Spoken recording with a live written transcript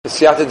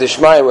Siyata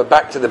Dishmaya, we're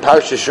back to the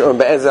Parasha Shu'um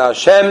Be'ezah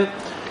Hashem,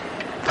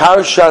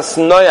 Parashas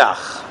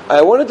Noach.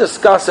 I want to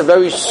discuss a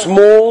very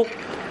small,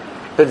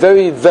 but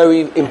very,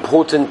 very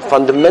important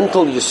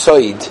fundamental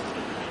yisoid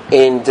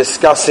in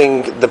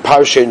discussing the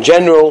Parasha in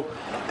general,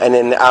 and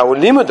in our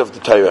limit of the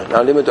Torah,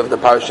 our limit of the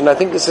Parasha. And I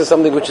think this is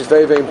something which is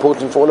very, very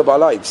important for all of our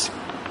lives.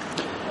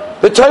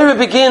 The Torah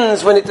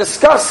begins when it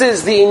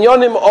discusses the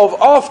inyonim of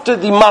after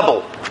the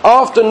Mabul,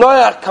 after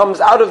Noach comes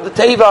out of the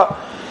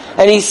Teva,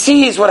 and he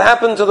sees what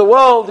happened to the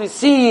world, he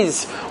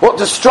sees what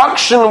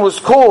destruction was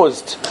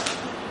caused.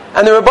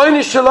 And the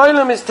Rabbeinu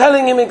Shalom is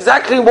telling him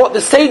exactly what the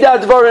Seder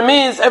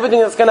Dvarim is, everything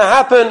that's going to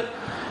happen,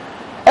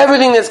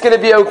 everything that's going to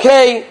be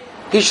okay.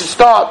 He should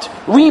start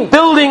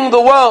rebuilding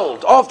the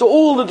world after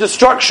all the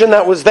destruction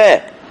that was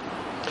there.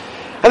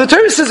 And the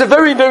Torah says a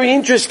very, very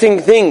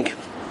interesting thing.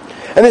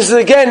 And this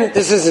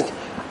is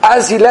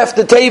as he left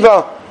the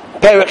Teva,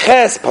 Perek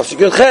Ches, Pasuk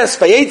Yud Ches,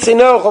 Vayetze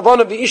Noach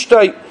Avanav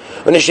v'Ishtoi.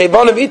 When the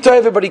Shevanav Ito,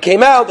 everybody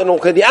came out, and all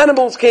the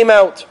animals came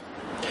out.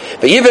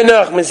 V'yiven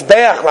Noach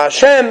Mizbeach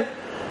LaHashem.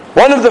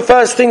 One of the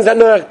first things that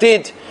Noach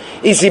did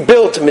is he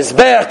built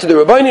Mizbeach to the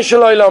Rabbeinu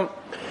Shalom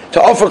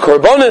to offer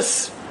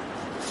korbanos.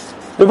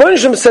 The Rabbeinu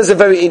Shalom says a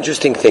very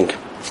interesting thing.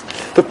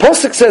 The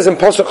Pasuk says in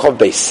Pasuk Chav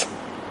Beis.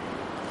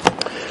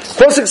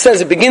 Pasuk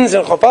says, it begins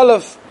in Chav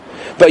Aleph,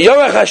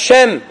 V'yorach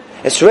Hashem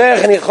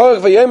Esreach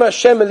Nichorach V'yom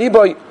Hashem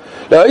Eliboy.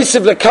 Don't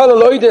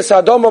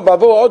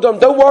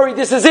worry,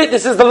 this is it.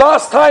 This is the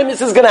last time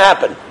this is going to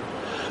happen.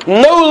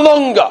 No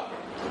longer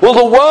will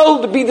the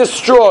world be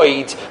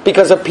destroyed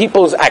because of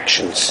people's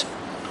actions.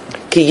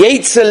 Person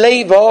has a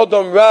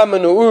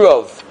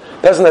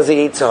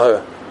Yetzer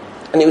Hara,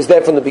 and it was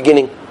there from the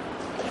beginning.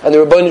 And the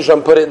Rebbeinu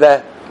Shalom put it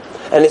there,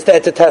 and it's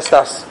there to test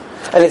us,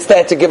 and it's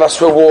there to give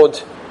us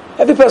reward.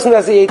 Every person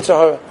has a Yetzer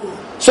Hara.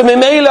 So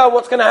Mimela,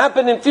 what's going to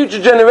happen in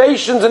future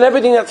generations and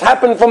everything that's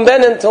happened from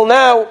then until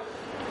now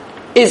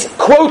is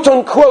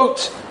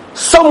quote-unquote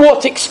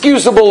somewhat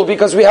excusable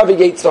because we have a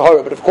Yetzer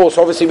Hara. But of course,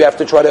 obviously we have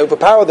to try to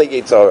overpower the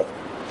Yetzer Hara.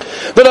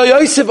 But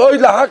Yosef Oid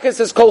Lahakis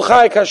says, Kol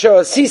Chai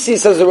Kasher Sisi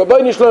says, the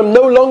Rabbeinu Shalom,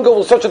 no longer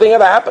will such a thing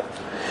ever happen.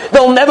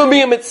 There'll never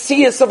be a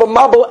Metzias of a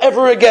Mabul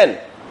ever again.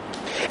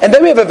 And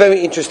then we have a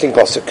very interesting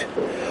pasuk.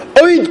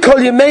 Oid Kol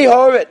Yemei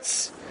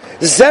Haaretz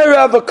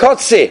Zera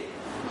V'Kotze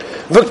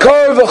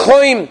V'Kor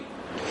V'Choim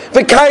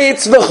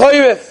V'Kayetz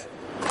V'Choyref.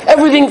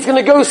 Everything's going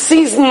to go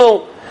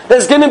seasonal.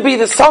 There's going to be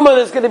the summer,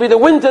 there's going to be the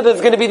winter, there's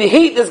going to be the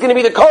heat, there's going to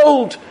be the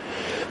cold.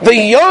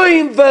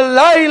 V'yoim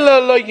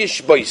v'layla lo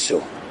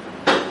yishboisu.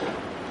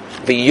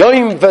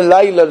 V'yoim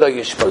v'layla lo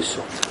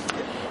yishboisu.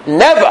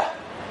 Never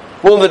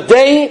will the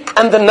day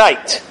and the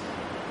night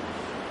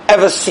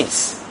ever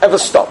cease, ever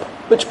stop.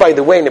 Which, by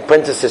the way, in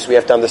apprentices we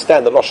have to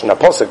understand the Lashon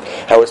HaPosuk,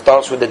 how it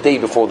starts with the day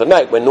before the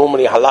night, when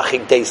normally a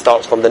halachic day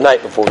starts from the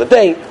night before the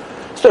day.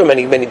 So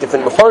many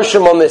different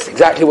Mefarshim on this,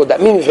 exactly what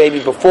that means. Maybe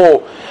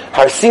before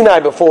Har Sinai,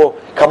 before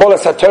Kabbalah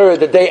Satorah,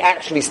 the day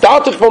actually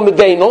started from the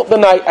day, not the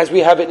night as we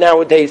have it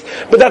nowadays.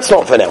 But that's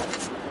not for now.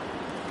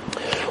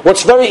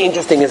 What's very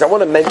interesting is I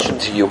want to mention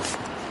to you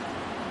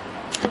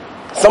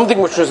something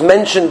which was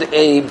mentioned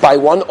by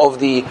one of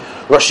the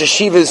Rosh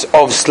Hashivas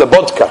of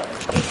Slobodka,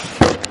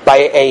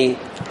 by the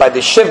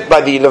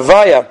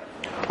Levaya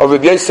of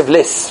Rabbi Yosef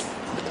Liss.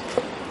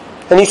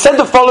 And he said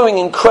the following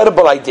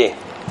incredible idea.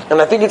 And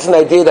I think it's an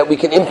idea that we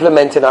can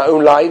implement in our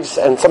own lives,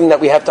 and something that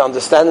we have to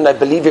understand. And I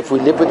believe if we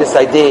live with this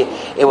idea,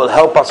 it will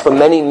help us for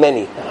many,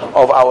 many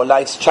of our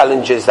life's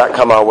challenges that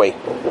come our way.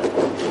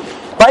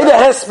 By the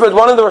Hesped,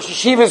 one of the Rosh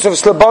Hashivas of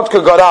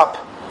Slobodka got up,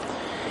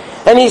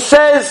 and he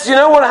says, you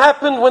know what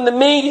happened when the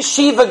Meir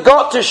Yeshiva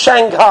got to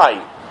Shanghai?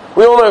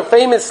 We all know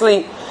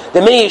famously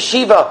the Meir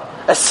Yeshiva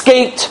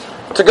escaped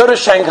to go to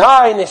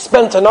Shanghai, and they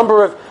spent a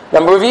number of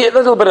years, a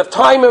little bit of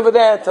time over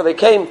there until they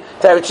came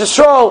to Eretz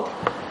Yisrael.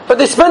 But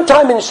they spent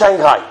time in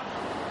Shanghai.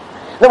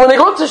 Now when they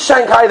got to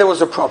Shanghai, there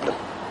was a problem.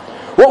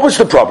 What was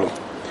the problem?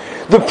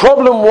 The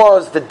problem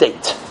was the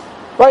date.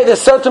 Right?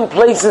 There's certain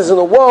places in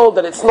the world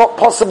that it's not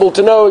possible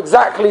to know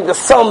exactly the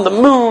sun, the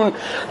moon,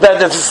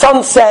 the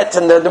sunset,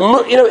 and the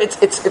moon. You know, it's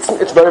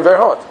very, very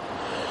hard.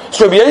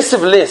 So Rabbi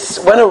Yosef Liss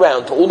went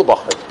around to all the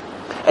Bachar,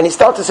 and he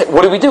started to say,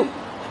 what do we do?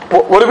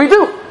 What do we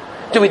do?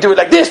 Do we do it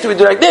like this? Do we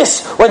do it like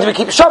this? When do we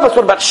keep Shabbos?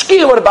 What about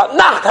Shkia? What about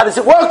Nacht? How does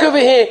it work over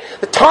here?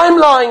 The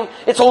timeline,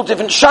 it's all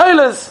different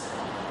shaylas.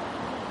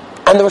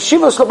 And the Rosh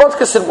Hashiva of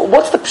Slobodka said, well,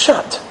 what's the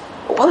pshat?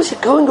 Why is he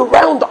going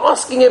around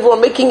asking everyone,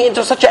 making it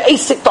into such an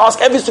asik to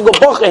ask every single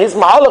bacher his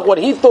mahalach, what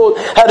he thought,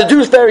 how to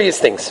do various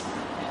things?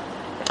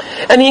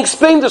 And he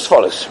explained as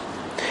follows.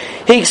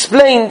 He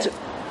explained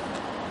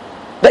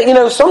that, you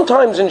know,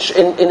 sometimes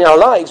in our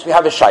lives we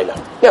have a shayla.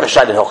 We have a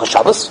shayla in Hilchos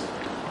Shabbos.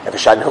 We have a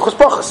shayla in Hilchos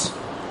Brachos.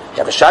 You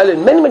have a shayla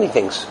in many, many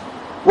things.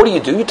 What do?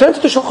 You turn to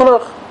the Shulchan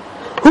Aruch.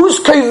 Who's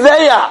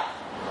Koveya?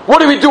 What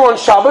do we do on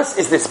Shabbos?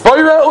 Is this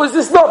Boira or is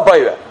this not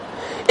Boira?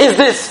 Is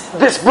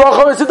this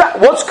bracha or is it that?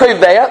 What's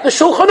Koveya? The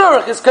Shulchan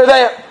Aruch is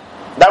Koveya.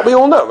 That we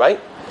all know, right?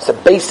 It's a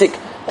basic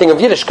thing of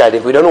Yiddishkeit.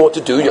 If we don't know what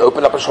to do, you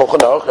open up a Shulchan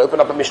Aruch, you open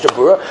up a Mishnah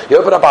Berurah, you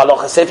open up a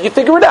Halacha Sefer, you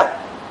figure it out.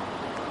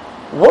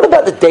 what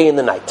about the day and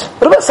the night?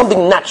 What about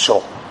something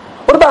natural?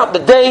 What about the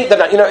day, the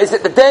night? Is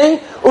it the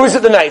day or is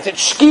it the night? Is it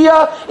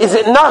shkia? Is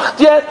it nacht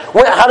yet?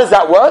 How does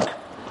that work?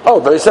 Oh,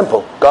 very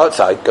simple. Go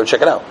outside, go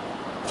check it out.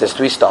 If there's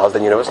 3 stars,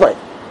 then you know it's night.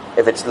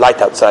 If it's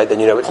light outside, then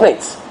you know it's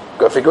night.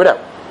 Go figure it out.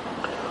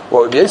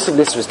 What Rabbi Yosef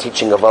Liss was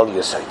teaching of Al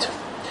Yesod.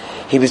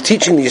 He was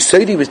teaching, the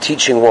Yesod he was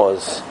teaching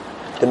was,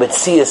 the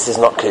Metzias is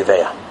not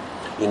Koveya.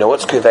 You know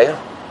what's Koveya?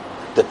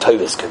 The Torah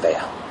is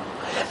Koveya.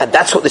 And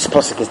that's what this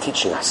pasuk is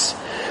teaching us.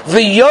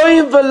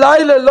 V'yoyim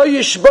v'layla lo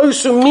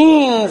yishbosu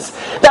means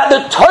that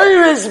the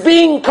Torah is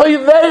being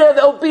Koveya.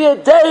 There'll be a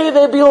day,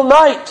 there'll be a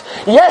night.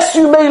 Yes,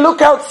 you may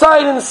look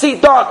outside and see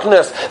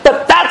darkness,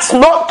 but that's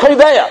not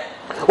Koveya.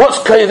 What's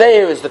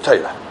Koveya is the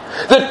Torah.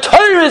 The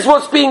Torah is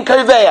what's being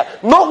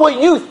Koveya, not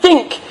what you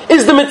think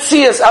is the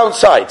Metzias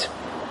outside.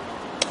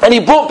 And he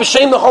brought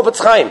B'Shem the Chofetz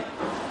Chaim.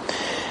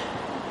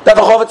 That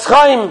the Chofetz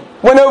Chaim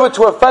went over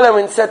to a fellow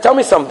and said, tell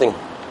me something.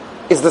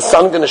 Is the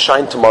sun going to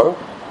shine tomorrow?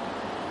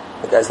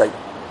 The guy's like,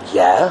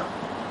 yeah.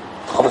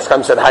 The Chofetz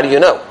Chaim said, how do you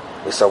know?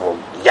 He said, well,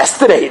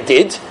 yesterday it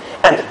did,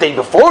 and the day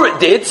before it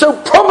did, so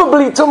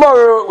probably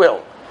tomorrow it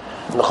will.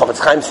 And the Chofetz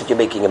Chaim said, you're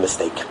making a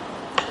mistake.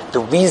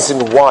 The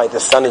reason why the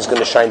sun is going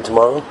to shine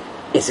tomorrow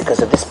is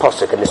because of this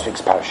pasuk in this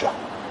week's parasha.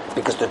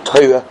 Because the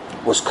Torah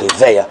was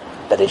Koveya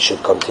that it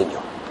should continue.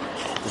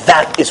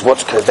 That is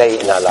what's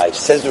Koveya in our lives.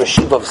 Says the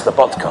Rashiva of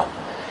Slobodka,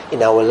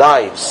 in our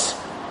lives,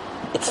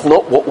 it's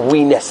not what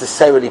we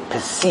necessarily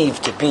perceive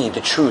to be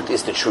the truth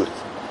is the truth.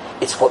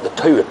 It's what the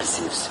Torah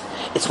perceives.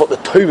 It's what the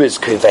Torah is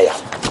Koveya.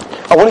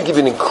 I want to give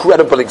you an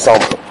incredible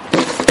example.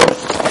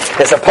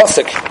 There's a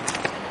pasuk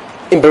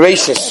in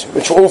Bereshis,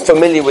 which we're all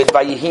familiar with,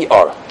 Vayihi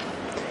Or.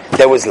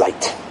 There was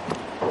light.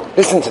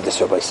 Listen to this,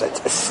 Rabbi said.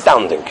 It's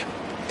astounding.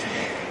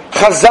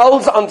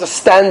 Chazal's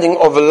understanding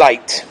of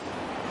light,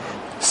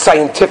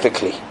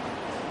 scientifically,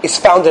 is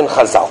found in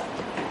Chazal.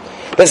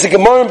 There's a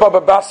Gemara in Baba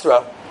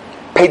Basra,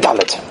 Pei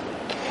Dalet,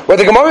 where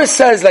the Gemara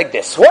says like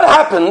this. What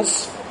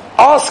happens,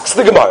 asks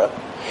the Gemara,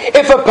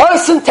 if a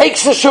person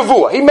takes a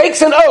shavua, he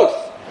makes an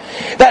oath,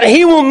 that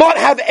he will not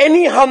have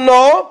any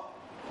hana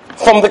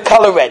from the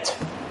color red.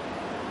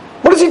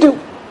 What does he do?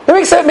 He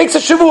makes a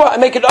shavua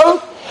and make an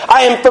oath,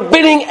 I am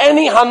forbidding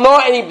any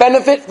hana, any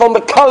benefit from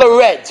the color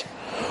red.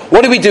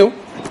 What do we do?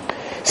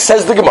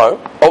 Says the Gemara,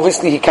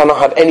 obviously he cannot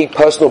have any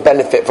personal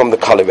benefit from the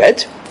color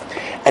red,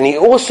 and he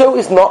also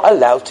is not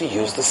allowed to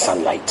use the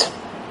sunlight.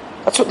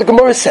 That's what the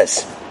Gemara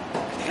says.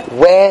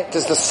 Where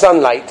does the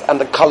sunlight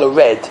and the color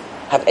red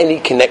have any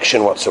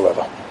connection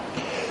whatsoever?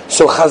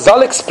 So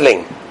Chazal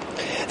explain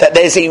that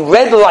there's a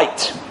red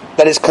light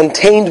that is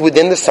contained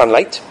within the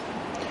sunlight,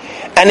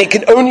 and it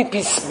can only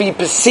be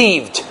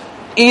perceived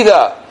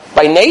either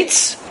by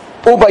nates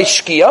or by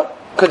shkia,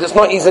 because it's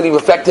not easily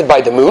reflected by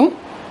the moon.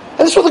 And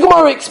that's what the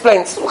Gemara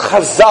explains.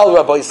 Chazal,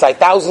 Rabbi Yisai,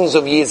 thousands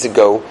of years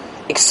ago,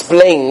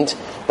 explained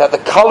that the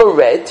color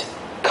red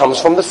comes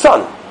from the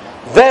sun.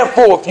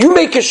 Therefore, if you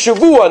make a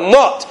shavua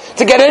not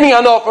to get any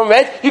hana from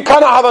red, you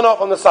cannot have hana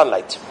from the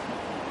sunlight.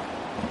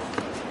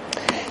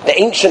 The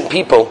ancient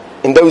people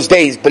in those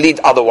days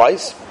believed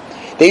otherwise.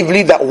 They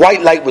believed that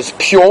white light was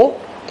pure.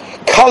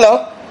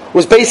 Color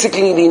was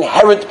basically the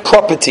inherent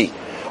property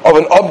of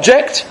an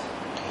object,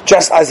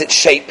 just as its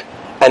shape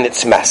and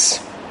its mass.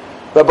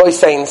 Rabbi is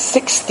saying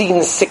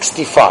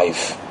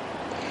 1665.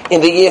 In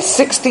the year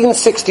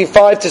 1665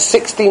 to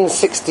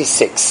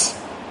 1666,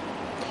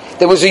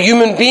 there was a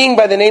human being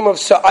by the name of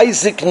Sir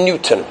Isaac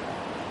Newton.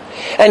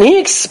 And he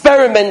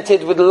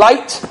experimented with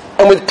light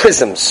and with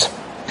prisms.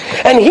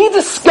 And he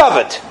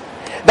discovered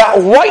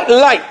that white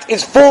light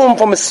is formed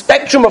from a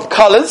spectrum of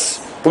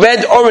colors: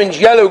 red, orange,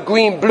 yellow,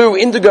 green, blue,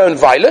 indigo, and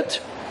violet.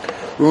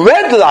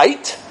 Red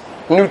light,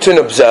 Newton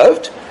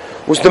observed,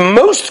 was the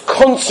most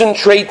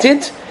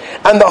concentrated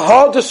and the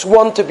hardest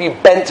one to be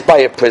bent by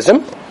a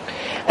prism.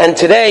 And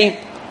today,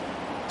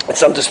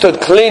 it's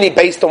understood clearly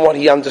based on what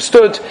he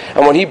understood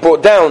and what he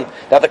brought down,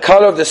 that the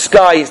color of the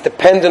sky is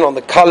dependent on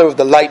the color of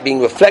the light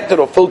being reflected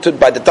or filtered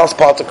by the dust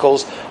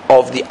particles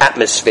of the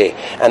atmosphere.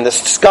 And the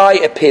sky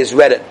appears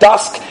red at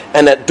dusk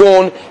and at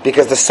dawn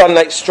because the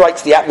sunlight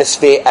strikes the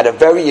atmosphere at a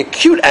very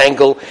acute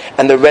angle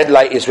and the red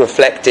light is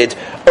reflected,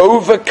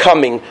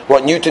 overcoming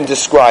what Newton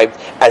described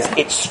as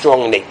its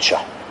strong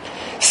nature.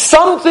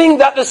 Something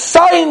that the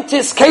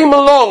scientists came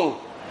along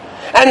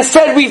and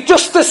said, we've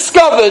just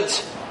discovered,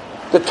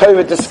 the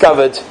Torah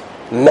discovered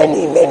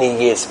many,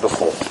 many years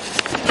before.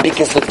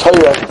 Because the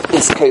Torah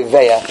is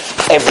Koveya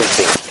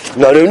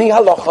everything. Not only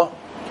halacha,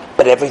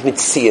 but every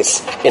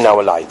mitzias in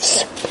our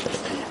lives.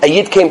 A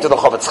Yid came to the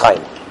Chofetz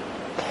Chaim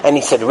and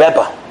he said,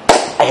 Rebbe,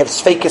 I have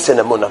sveikus in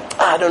Emunah.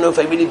 I don't know if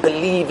I really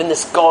believe in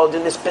this God,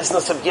 in this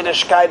business of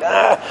Yiddishkeit.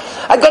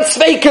 I got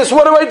sveikus,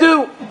 what do I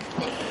do?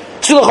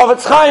 So the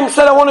Chofetz Chaim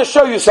said, I want to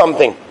show you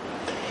something.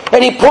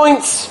 And he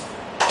points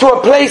to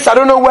a place, I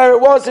don't know where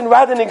it was in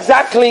Radin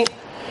exactly,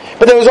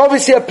 but there was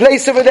obviously a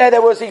place over there.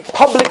 There was a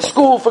public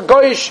school for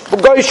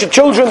Goyish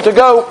children to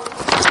go.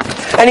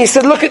 And he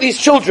said, look at these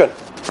children.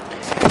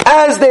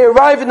 As they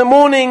arrive in the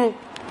morning,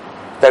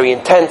 very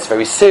intense,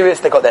 very serious.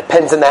 They got their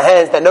pens in their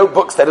hands, their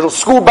notebooks, their little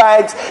school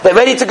bags. They're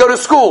ready to go to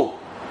school.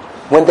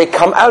 When they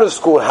come out of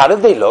school, how do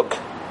they look?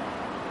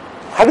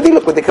 How do they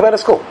look when they come out of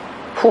school?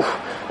 Whew,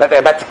 like they're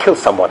about to kill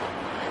someone.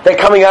 They're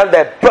coming out,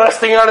 they're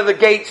bursting out of the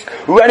gates,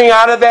 running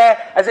out of there.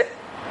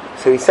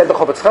 So he said the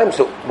Chofetz Chaim,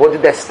 so what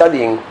did their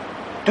studying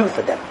do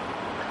for them?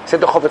 He said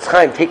the Chofetz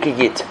Chaim, take a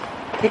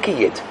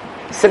yid.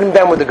 Sit him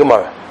down with the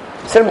Gemara.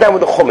 Sit him down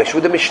with the Chumash,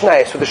 with the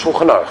Mishnayos, with the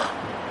Shulchan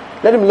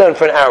Aruch. Let him learn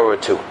for an hour or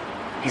two.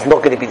 He's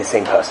not going to be the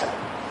same person.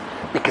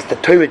 Because the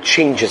Torah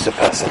changes a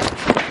person.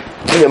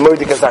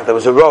 There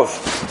was a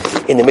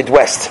Rav in the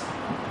Midwest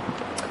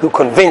who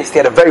convinced, he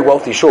had a very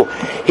wealthy shul,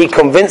 he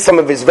convinced some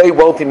of his very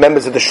wealthy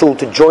members of the shul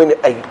to join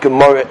a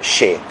Gemara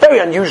share. Very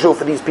unusual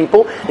for these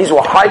people. These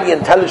were highly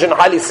intelligent,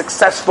 highly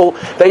successful,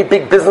 very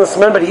big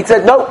businessmen, but he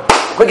said, no,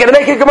 we're going to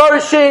make a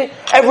Gemara share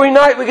every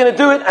night, we're going to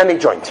do it, and they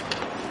joined.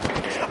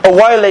 A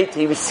while later,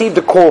 he received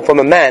a call from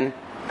a man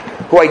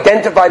who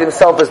identified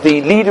himself as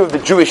the leader of the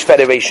Jewish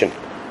Federation.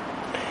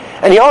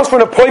 And he asked for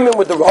an appointment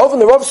with the Rav, and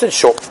the Rav said,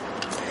 sure.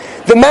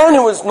 The man,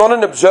 who was not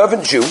an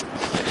observant Jew,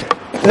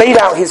 laid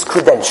out his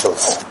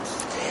credentials.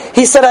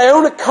 He said, I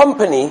own a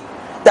company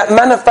that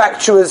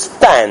manufactures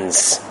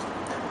fans.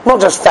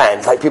 Not just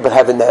fans, like people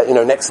have in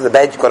their, next to the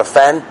bed, you've got a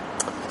fan.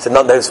 He said,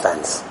 not those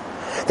fans.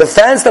 The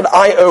fans that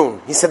I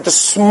own, he said, the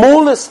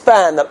smallest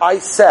fan that I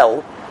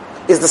sell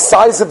is the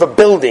size of a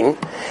building,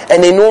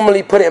 and they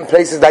normally put it in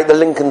places like the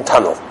Lincoln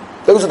Tunnel.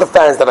 Those are the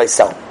fans that I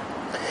sell.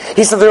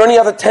 He said there are only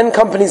other 10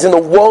 companies in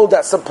the world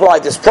that supply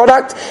this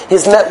product.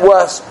 His net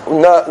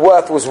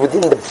worth was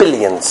within the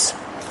billions.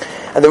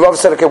 And the Rav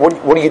said, okay,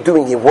 what are you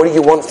doing here? What do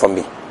you want from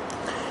me?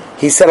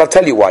 He said, I'll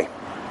tell you why.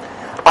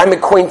 I'm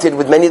acquainted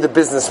with many of the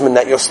businessmen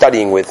that you're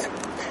studying with,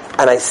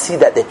 and I see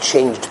that they're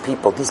changed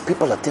people. These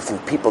people are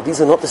different people. These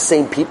are not the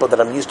same people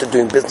that I'm used to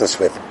doing business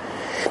with.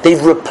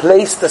 They've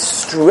replaced the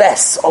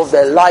stress of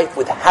their life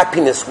with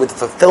happiness, with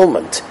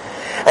fulfillment.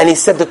 And he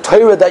said, the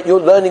Torah that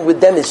you're learning with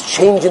them is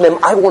changing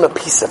them. I want a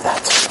piece of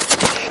that.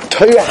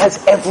 Torah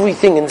has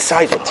everything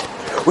inside it.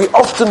 We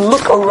often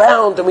look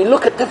around and we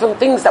look at different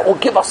things that will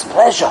give us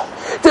pleasure,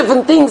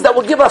 different things that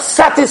will give us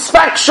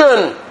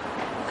satisfaction.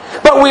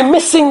 But we're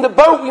missing the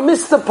boat, we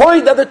miss the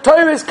point that the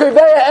Torah is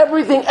Koveya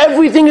everything.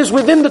 Everything is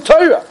within the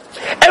Torah.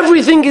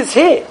 Everything is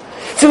here.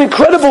 It's an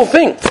incredible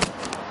thing.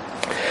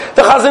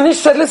 The Chazon Ish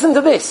said, listen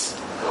to this.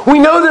 We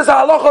know there's a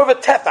halacha of a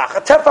tefach.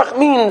 A tefach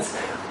means,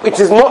 which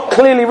is not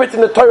clearly written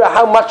in the Torah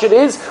how much it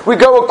is, we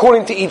go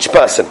according to each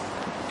person.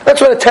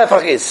 That's what a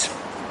tefach is.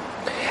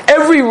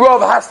 Every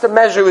Rav has to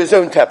measure his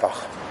own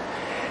tefach.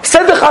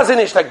 Said the Chazon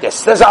Ish like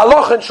this. There's a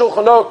halacha in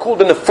Shulchan Aruch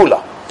called a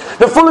nefula.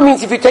 Nefula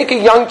means if you take a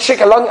young chick,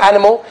 a young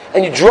animal,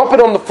 and you drop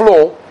it on the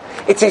floor,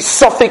 it's a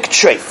sofik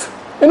treif.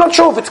 You're not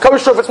sure if it's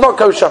kosher or if it's not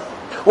kosher.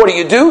 What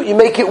do? You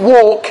make it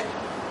walk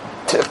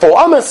for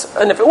amas,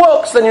 and if it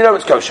works, then you know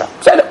it's kosher.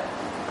 Said it.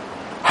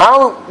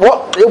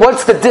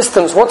 What's the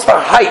distance, what's the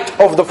height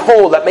of the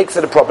fall that makes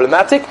it a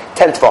problematic?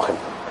 10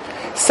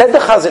 tvachim. Said the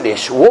Chazon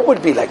Ish, what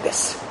would be like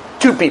this?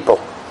 2 people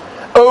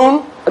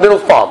own a little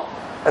farm,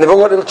 and they've all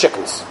got little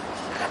chickens.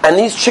 And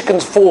these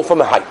chickens fall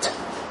from a height.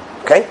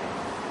 Okay?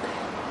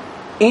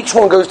 Each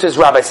one goes to his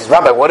rabbi, says,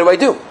 Rabbi, what do I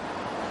do?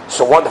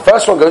 So the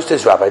first one goes to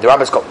his rabbi. The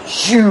rabbi's got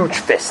huge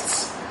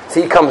fists.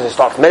 So he comes and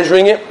starts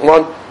measuring it.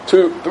 1,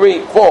 2,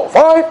 3, 4,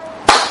 5,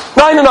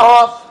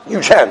 9.5.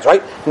 Huge hands,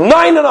 right?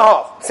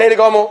 9.5. Say the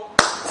Gomel.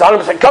 It's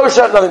 100%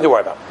 kosher, nothing to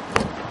worry about.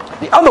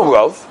 The other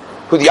Rav,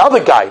 who the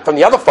other guy from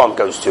the other farm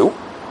goes to,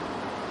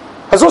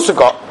 has also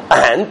got a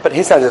hand, but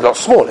his hand is a lot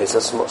smaller. It's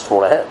a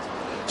smaller hand.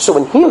 So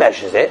when he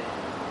measures it,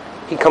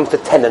 he comes to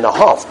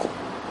 10.5.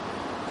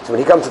 So when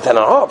he comes to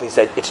 10.5, he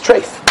said, it's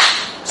treif.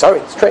 Sorry,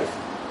 it's treif.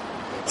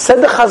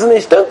 Said the Chazon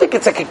Ish, don't think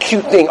it's like a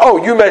cute thing.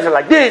 Oh, you measure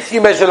like this,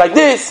 you measure like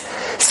this.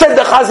 Said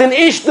the Chazon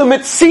Ish, the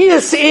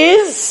metzias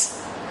is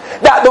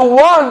that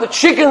the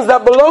chickens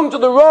that belong to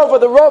the Rav or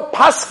the Rav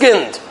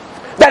paskind,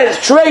 that it's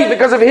treif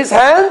because of his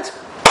hand,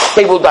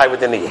 they will die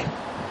within a year.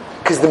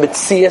 Because the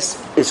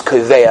metzias is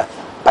koveya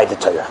by the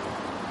Torah.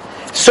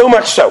 So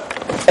much so,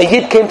 a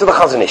Yid came to the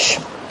Chazon Ish.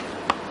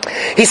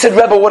 He said,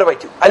 Rebbe, what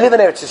do? I live in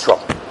Eretz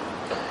Yisrael.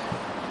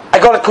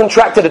 I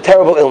contracted a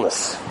terrible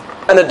illness.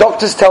 And the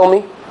doctors tell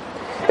me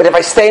that if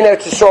I stay in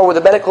Eretz Yisrael with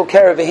the medical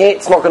care over here,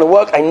 it's not going to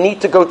work. I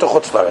need to go to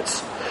Chutz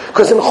La'aretz.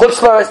 Because in Chutz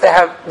La'aretz they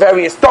have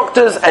various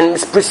doctors and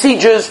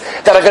procedures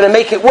that are going to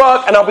make it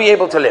work and I'll be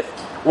able to live.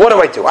 What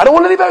do? I don't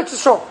want to leave Eretz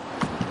Yisrael.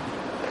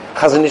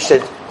 Chazon Ish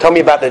said, tell me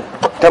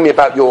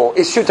about your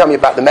issue, tell me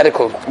about the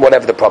medical,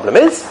 whatever the problem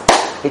is.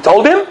 He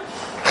told him,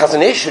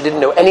 Chazon Ish, who didn't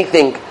know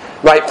anything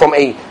right from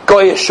a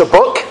Goyish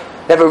book,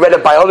 never read a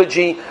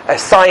biology, a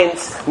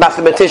science,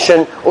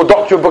 mathematician, or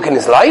doctoral book in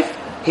his life.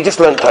 He just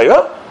learned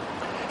Torah.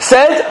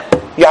 Said,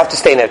 you have to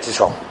stay in Eretz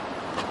Yisrael.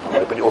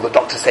 But all the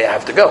doctors say I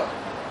have to go.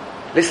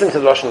 Listen to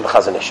the Lashon of the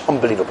Chazon Ish.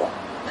 Unbelievable.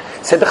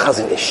 Said the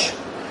Chazon Ish,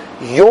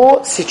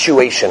 your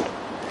situation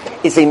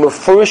is a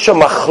mefurisha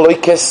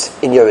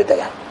machloikes in Yoreh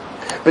Deah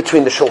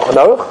between the Shulchan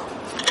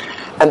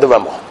Aruch and the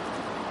Ramah.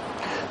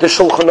 The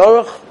Shulchan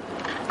Aruch,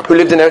 who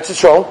lived in Eretz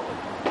Yisrael,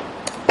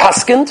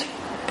 paskind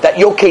that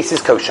your case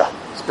is kosher.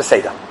 It's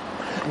Beseda.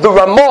 The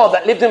Ramah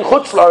that lived in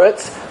Chutz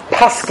La'aretz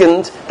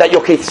paskened that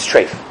your case is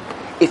treif.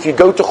 If you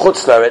go to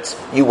Chutz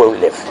La'aretz, you won't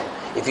live.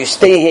 If you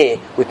stay here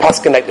with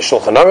pasken like the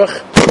Shulchan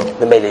Aruch,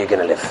 then maybe you're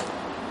going to live.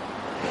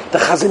 The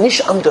Chazon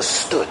Ish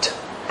understood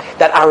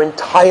that our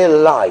entire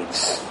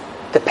lives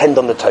depend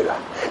on the Torah.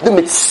 The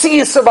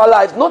mitzias of our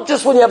lives, not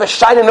just when you have a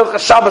shayla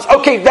of Shabbos,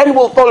 okay, then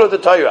we'll follow the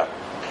Torah.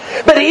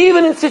 But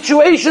even in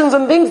situations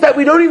and things that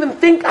we don't even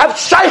think have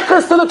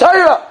shaykhs to the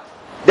Torah,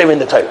 they're in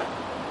the Torah.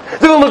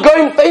 The Vilna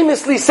Gaon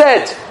famously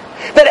said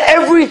that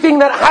everything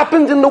that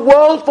happened in the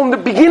world from the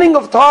beginning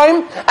of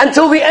time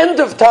until the end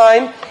of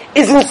time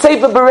is in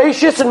Sefer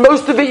Bereshis, and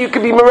most of it you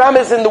could be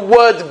merames in the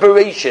word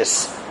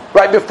Bereshis,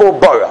 right before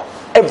Bara.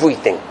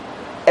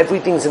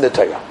 Everything's in the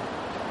Torah.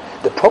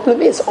 The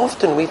problem is,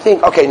 often we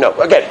think, okay, no,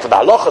 again, for the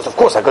halachas, of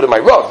course, I go to my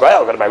Rav, right?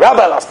 I'll go to my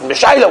rabbi, I'll ask him the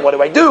shayla, what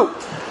do I do?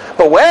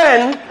 But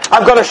when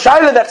I've got a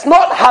shayla that's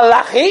not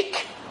halachic,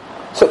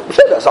 so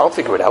I'll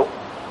figure it out.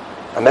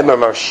 I remember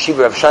my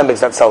Shiva of Sheinberg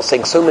Zatzal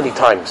saying so many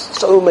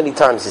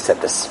times he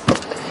said this.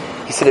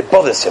 He said it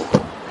bothers him.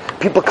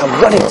 People come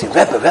running to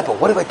him, Rebbe,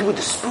 what do I do with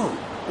the spoon?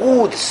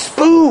 Oh, the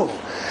spoon!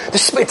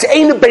 It's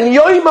Eina Ben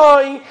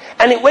Yoimai,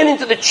 and it went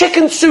into the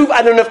chicken soup.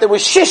 I don't know if there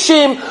was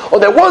shishim, or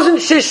there wasn't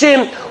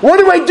shishim. What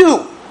do I do?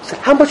 He said,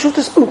 how much was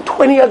the spoon?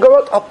 20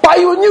 agarot? I'll buy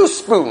you a new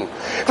spoon.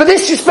 For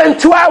this you spend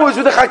 2 hours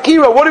with a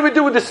chakira. What do we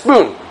do with the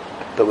spoon?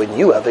 But when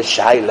you have a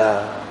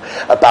shayla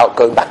about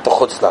going back to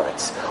Chutz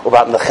La'aretz, or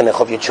about the chinuch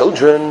of your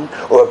children,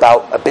 or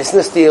about a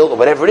business deal, or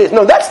whatever it is,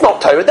 no, that's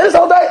not Torah. That is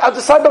I'll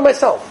decide by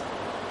myself.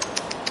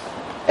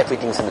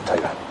 Everything's in the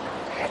Torah.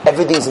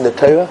 Everything's in the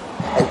Torah,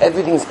 and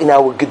everything's in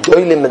our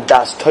Gedolim and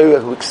Das Torah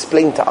who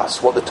explain to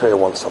us what the Torah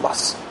wants from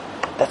us.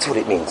 That's what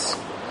it means.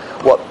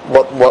 What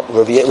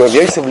Rav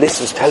Yosef Liss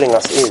was telling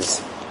us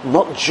is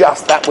not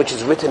just that which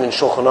is written in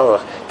Shulchan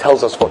Aruch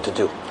tells us what to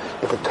do,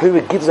 but the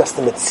Torah gives us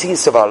the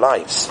metzias of our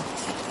lives.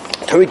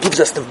 The Torah gives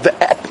us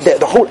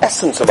the whole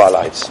essence of our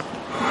lives.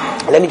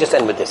 Let me just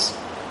end with this.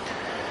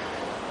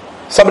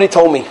 Somebody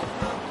told me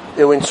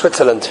they were in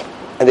Switzerland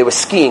and they were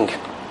skiing,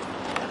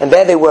 and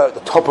there they were at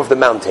the top of the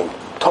mountain.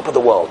 Top of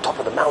the world, top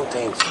of the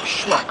mountains,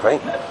 geschmack,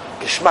 right?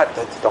 Geschmack,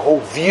 the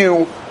whole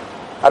view.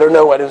 I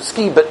don't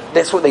ski, but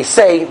that's what they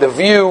say, the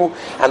view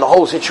and the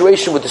whole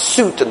situation with the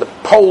suit and the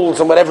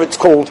poles and whatever it's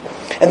called.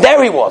 And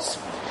there he was.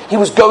 He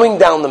was going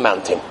down the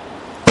mountain.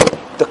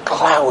 The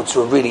clouds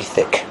were really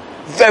thick.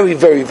 Very,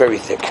 very, very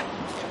thick.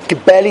 You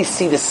could barely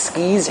see the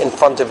skis in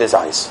front of his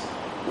eyes.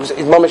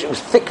 It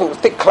was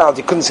thick clouds,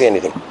 he couldn't see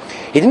anything.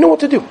 He didn't know what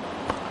to do.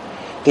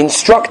 The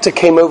instructor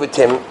came over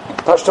to him,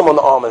 touched him on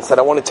the arm and said,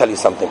 I want to tell you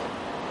something.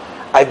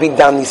 I've been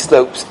down these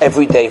slopes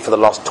every day for the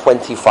last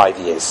 25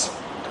 years.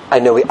 I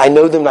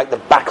know them like the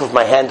back of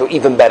my hand, or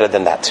even better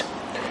than that.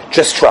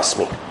 Just trust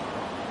me.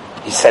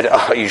 He said,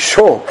 are you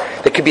sure?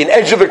 There could be an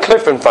edge of a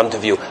cliff in front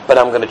of you, but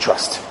I'm going to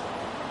trust.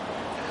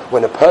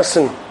 When a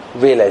person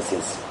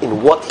realizes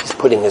in what he's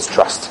putting his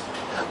trust,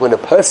 when a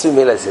person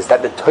realizes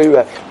that the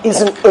Torah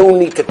isn't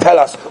only to tell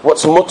us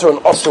what's mutter and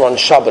osir on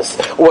Shabbos,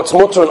 or what's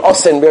mutter and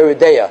osir in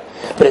Beredeya,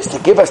 but it's to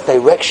give us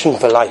direction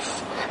for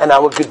life. And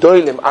our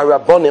Gedolim, our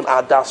Rabbonim,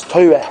 our Das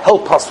Torah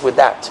help us with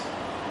that.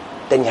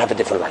 Then you have a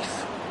different life.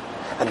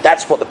 And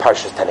that's what the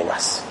Parsha is telling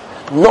us.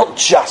 Not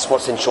just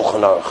what's in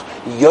Shulchan Aruch,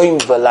 Yom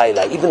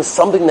V'Layla, even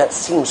something that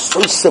seems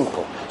so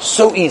simple,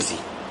 so easy.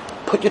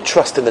 Put your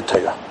trust in the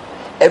Torah.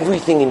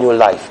 Everything in your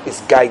life is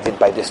guided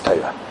by this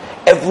Torah.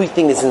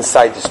 Everything is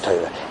inside this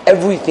Torah.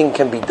 Everything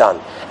can be done.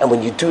 And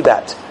when you do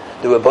that,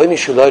 the Rabbeinu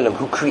Shalom,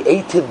 who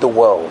created the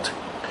world,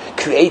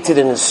 created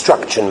an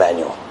instruction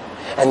manual.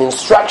 And the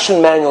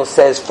instruction manual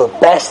says, for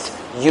best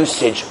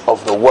usage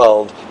of the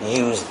world,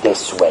 use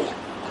this way.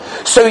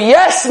 So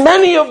yes,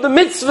 many of the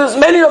mitzvahs,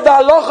 many of the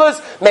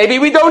halachas, maybe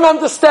we don't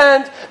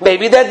understand,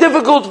 maybe they're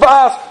difficult for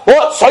us.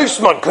 What?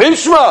 Soisman,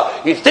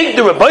 Krishma? You think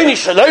the Rabbeinu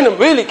Shalom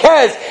really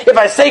cares if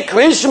I say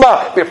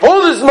Krishma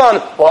before this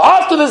man or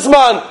after this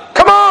man?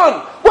 Come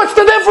on! What's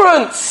the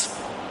difference?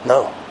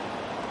 No.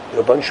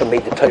 The Rabbeinu Shalom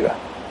made the Torah.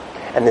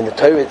 And in the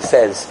Torah it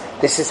says,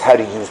 this is how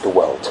to use the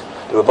world.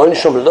 The Rabbeinu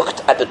Shalom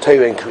looked at the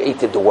Torah and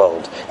created the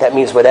world. That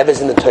means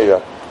whatever's in the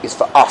Torah is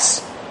for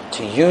us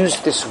to use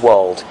this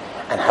world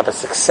and have a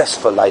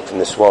successful life in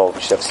this world.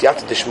 We should have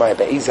siyata d'shmaya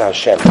be'ezah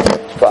Hashem,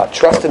 for our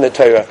trust in the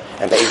Torah,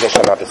 and be'ezah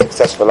Hashem have a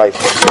successful life.